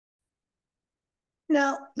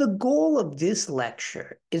Now, the goal of this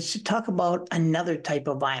lecture is to talk about another type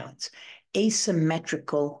of violence,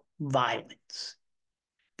 asymmetrical violence.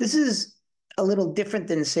 This is a little different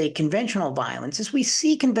than, say, conventional violence, as we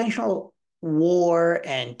see conventional war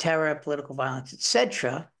and terror, political violence,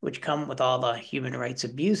 etc., which come with all the human rights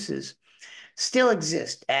abuses, still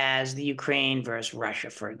exist as the Ukraine versus Russia,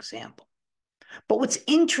 for example. But what's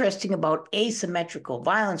interesting about asymmetrical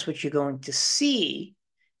violence, which you're going to see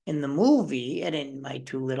in the movie and in my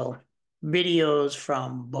two little videos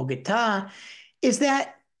from Bogota, is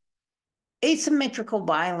that asymmetrical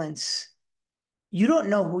violence, you don't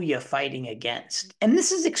know who you're fighting against. And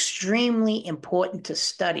this is extremely important to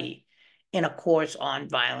study in a course on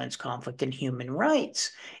violence, conflict, and human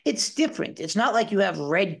rights. It's different. It's not like you have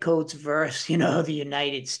redcoats versus, the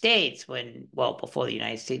United States before the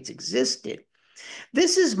United States existed.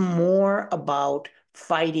 This is more about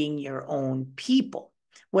fighting your own people,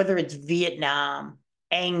 whether it's Vietnam,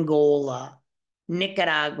 Angola,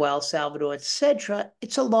 Nicaragua, El Salvador, etc.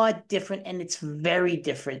 It's a lot different, and it's very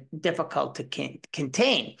difficult to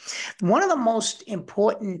contain. One of the most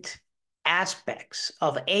important aspects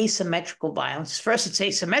of asymmetrical violence, first, it's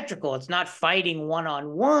asymmetrical. It's not fighting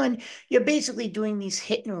one-on-one. You're basically doing these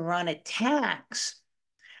hit and run attacks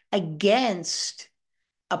against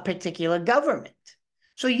a particular government.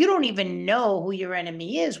 So you don't even know who your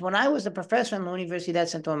enemy is. When I was a professor in La Universidad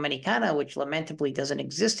Centroamericana, which lamentably doesn't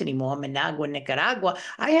exist anymore, Managua, Nicaragua,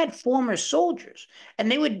 I had former soldiers, and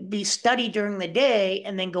they would be studied during the day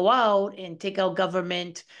and then go out and take out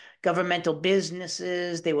governmental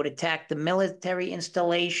businesses. They would attack the military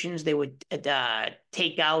installations. They would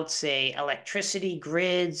take out, say, electricity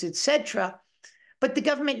grids, etc. But the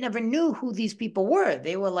government never knew who these people were.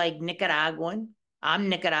 They were like Nicaraguan. I'm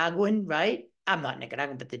Nicaraguan, right? I'm not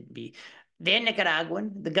Nicaraguan, but they're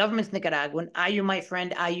Nicaraguan. The government's Nicaraguan. Are you my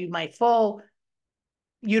friend? Are you my foe?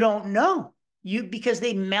 You don't know. Because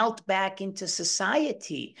they melt back into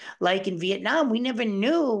society. Like in Vietnam, we never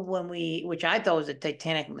knew which I thought was a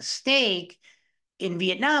titanic mistake. In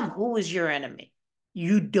Vietnam, who was your enemy?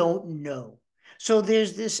 You don't know. So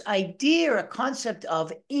there's this idea, a concept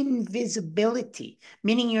of invisibility,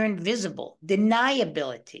 meaning you're invisible,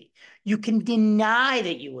 deniability. You can deny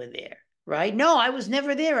that you were there, right? No, I was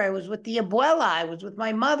never there. I was with the abuela. I was with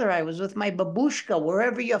my mother. I was with my babushka.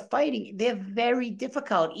 Wherever you're fighting, they're very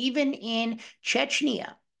difficult. Even in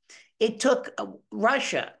Chechnya, it took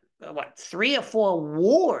Russia, 3 or 4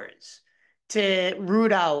 wars to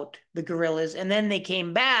root out the guerrillas. And then they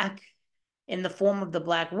came back in the form of the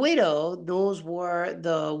Black Widow. Those were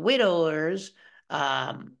the widowers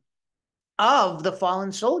of the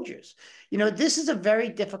fallen soldiers. This is a very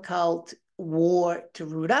difficult war to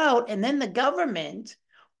root out. And then the government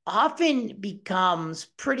often becomes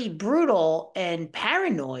pretty brutal and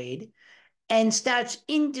paranoid and starts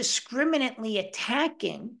indiscriminately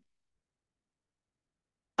attacking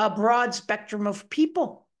a broad spectrum of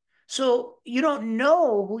people. So you don't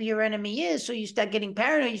know who your enemy is. So you start getting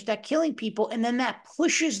paranoid, you start killing people, and then that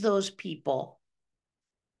pushes those people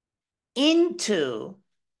into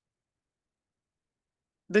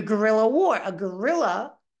the guerrilla war. A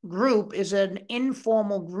guerrilla group is an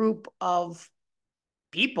informal group of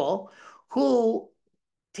people who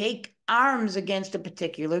take arms against a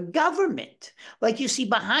particular government. Like you see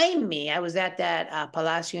behind me, I was at that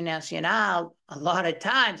Palacio Nacional a lot of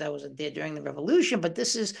times. I wasn't there during the revolution, but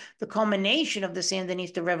this is the culmination of the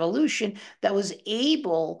Sandinista revolution that was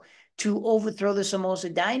able to overthrow the Somoza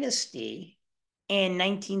dynasty. In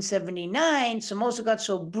 1979, Somoza got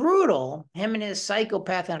so brutal, him and his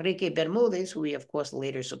psychopath Enrique Bermudez, who he of course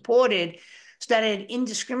later supported, started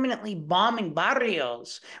indiscriminately bombing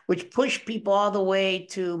barrios, which pushed people all the way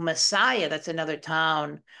to Masaya. That's another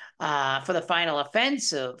town for the final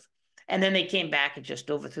offensive. And then they came back and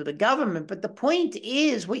just overthrew the government. But the point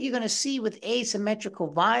is, what you're going to see with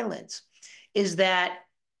asymmetrical violence is that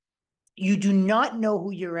you do not know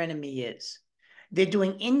who your enemy is. They're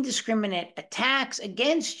doing indiscriminate attacks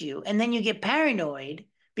against you, and then you get paranoid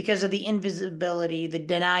because of the invisibility, the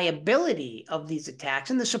deniability of these attacks,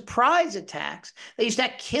 and the surprise attacks. They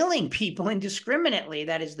start killing people indiscriminately.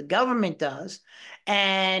 That is, the government does.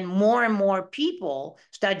 And more people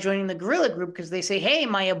start joining the guerrilla group because they say, hey,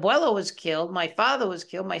 my abuelo was killed, my father was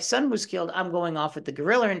killed, my son was killed, I'm going off with the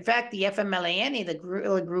guerrilla. In fact, the FMLN, the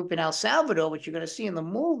guerrilla group in El Salvador, which you're going to see in the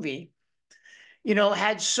movie,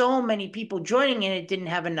 had so many people joining and it didn't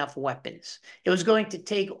have enough weapons. It was going to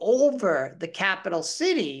take over the capital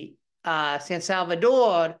city, San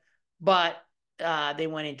Salvador, but they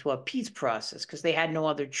went into a peace process because they had no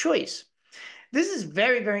other choice. This is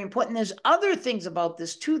very, very important. There's other things about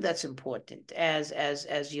this too that's important,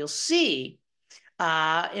 as you'll see.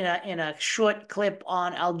 in a short clip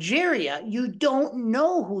on Algeria, you don't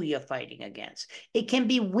know who you're fighting against. It can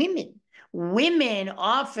be women. Women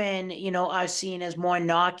often, are seen as more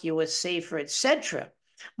innocuous, safer, etc.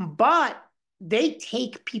 But they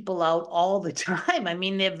take people out all the time. I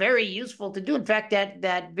mean, they're very useful to do. In fact,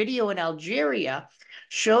 that video in Algeria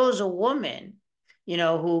shows a woman,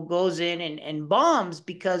 who goes in and bombs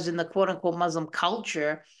because in the quote unquote Muslim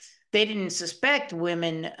culture, they didn't suspect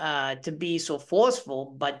women to be so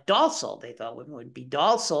forceful, but docile. They thought women would be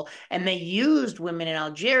docile. And they used women in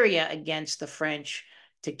Algeria against the French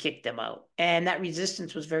to kick them out. And that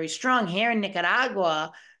resistance was very strong. Here in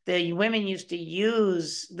Nicaragua, the women used to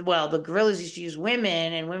use, well, the guerrillas used to use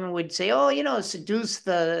women, and women would say, oh, seduce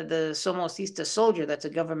the Somocista soldier, that's a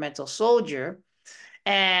governmental soldier.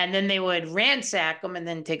 And then they would ransack them and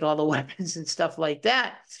then take all the weapons and stuff like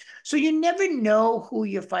that. So you never know who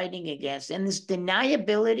you're fighting against. And this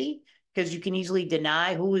deniability, because you can easily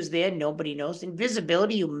deny who is there, nobody knows.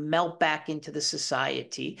 Invisibility, you melt back into the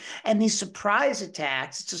society. And these surprise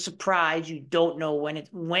attacks, it's a surprise. You don't know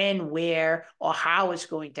when, where, or how it's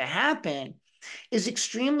going to happen, is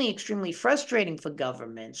extremely, extremely frustrating for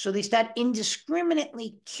governments. So they start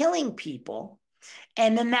indiscriminately killing people,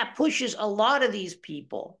 and then that pushes a lot of these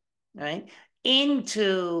people, right,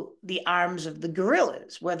 into the arms of the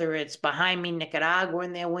guerrillas, whether it's behind me, Nicaragua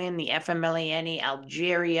in their win, the FMLN,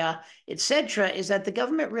 Algeria, etc., is that the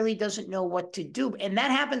government really doesn't know what to do. And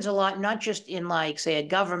that happens a lot, not just in, like, say, a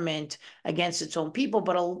government against its own people,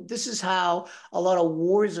 but this is how a lot of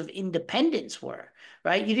wars of independence were.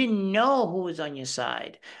 Right, you didn't know who was on your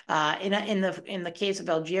side. In the case of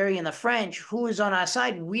Algeria and the French, who is on our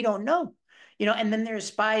side? We don't know. And then there's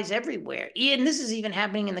spies everywhere. And this is even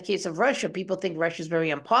happening in the case of Russia. People think Russia is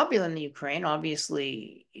very unpopular in the Ukraine.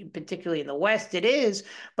 Obviously, particularly in the West, it is.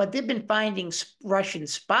 But they've been finding Russian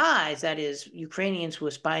spies, that is, Ukrainians who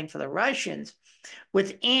are spying for the Russians,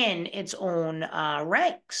 within its own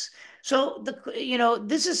ranks. So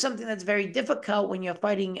this is something that's very difficult when you're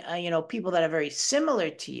fighting, people that are very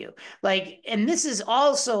similar to you. Like, and this is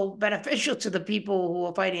also beneficial to the people who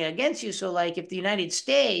are fighting against you. So, like, if the United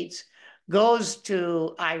States goes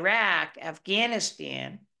to Iraq,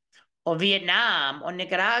 Afghanistan, or Vietnam or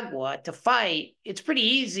Nicaragua to fight, it's pretty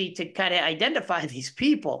easy to kind of identify these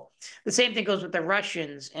people. The same thing goes with the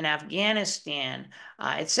Russians in Afghanistan,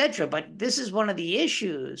 etc. But this is one of the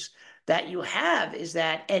issues that you have, is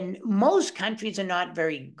that, and most countries are not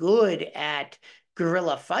very good at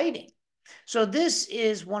guerrilla fighting. So this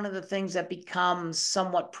is one of the things that becomes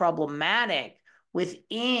somewhat problematic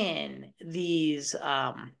within these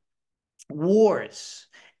wars,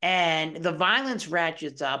 and the violence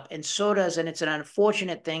ratchets up, and so does, and it's an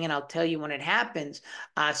unfortunate thing, and I'll tell you when it happens,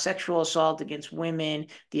 sexual assault against women,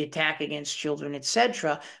 the attack against children,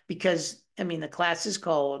 etc. Because, I mean, the class is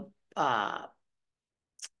called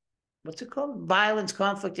what's it called? Violence,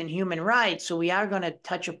 conflict, and human rights. So we are going to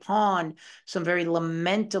touch upon some very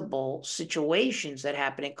lamentable situations that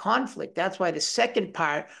happen in conflict. That's why the second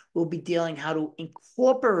part will be dealing how to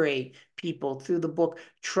incorporate people through the book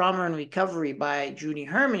Trauma and Recovery by Judy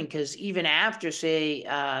Herman, because even after, say,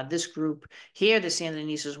 this group here, the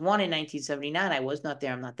Sandinistas, won in 1979, I was not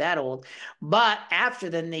there, I'm not that old, but after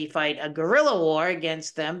then they fight a guerrilla war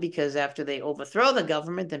against them, because after they overthrow the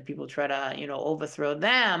government, then people try to, overthrow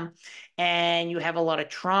them, and you have a lot of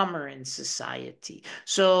trauma in society.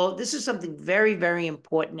 So this is something very, very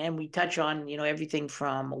important, and we touch on, everything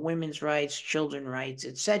from women's rights, children's rights,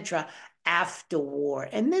 etc., after war.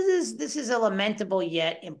 And this is a lamentable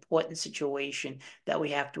yet important situation that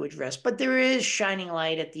we have to address. But there is shining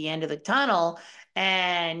light at the end of the tunnel.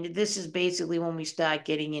 And this is basically when we start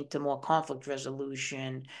getting into more conflict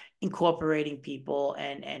resolution, incorporating people,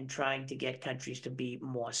 and trying to get countries to be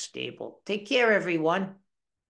more stable. Take care, everyone.